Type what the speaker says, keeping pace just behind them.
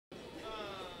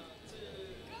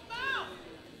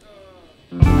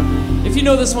If you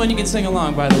know this one, you can sing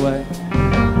along, by the way.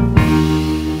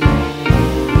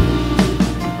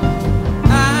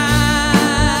 I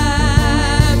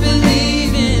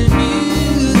believe in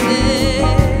music.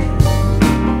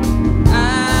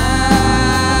 I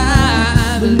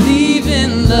believe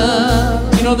in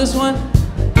love. You know this one?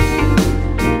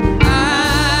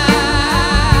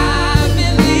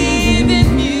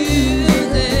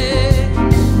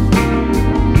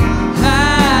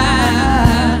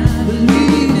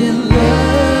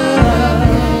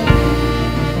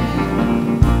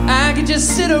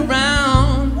 Sit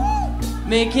around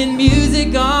making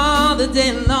music all the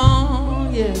day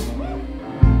long, yeah.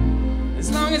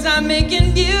 As long as I'm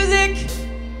making music,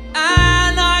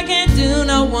 I know I can't do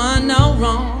no one no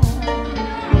wrong.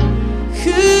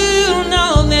 Who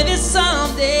knows, maybe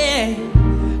someday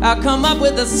I'll come up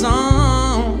with a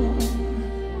song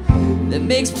that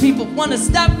makes people want to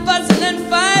stop fussing and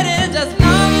fighting just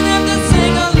long enough to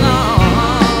sing along.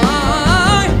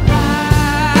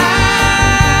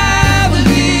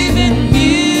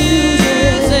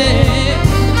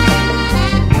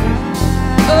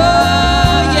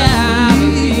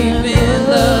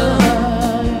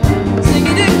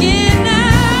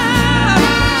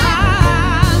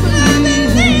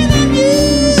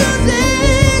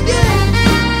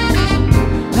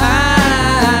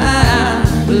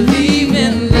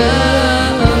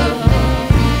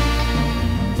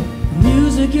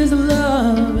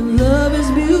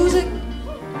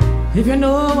 If you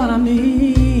know what I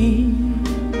mean.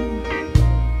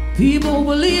 People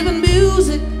believe in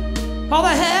music, are the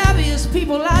happiest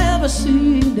people I ever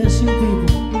see. That's you people.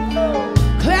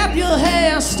 Clap your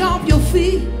hands, stomp your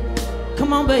feet.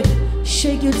 Come on, baby,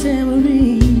 shake your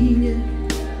tambourine, yeah.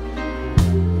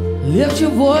 Lift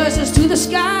your voices to the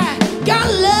sky.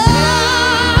 God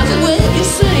loves it when you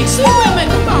sing.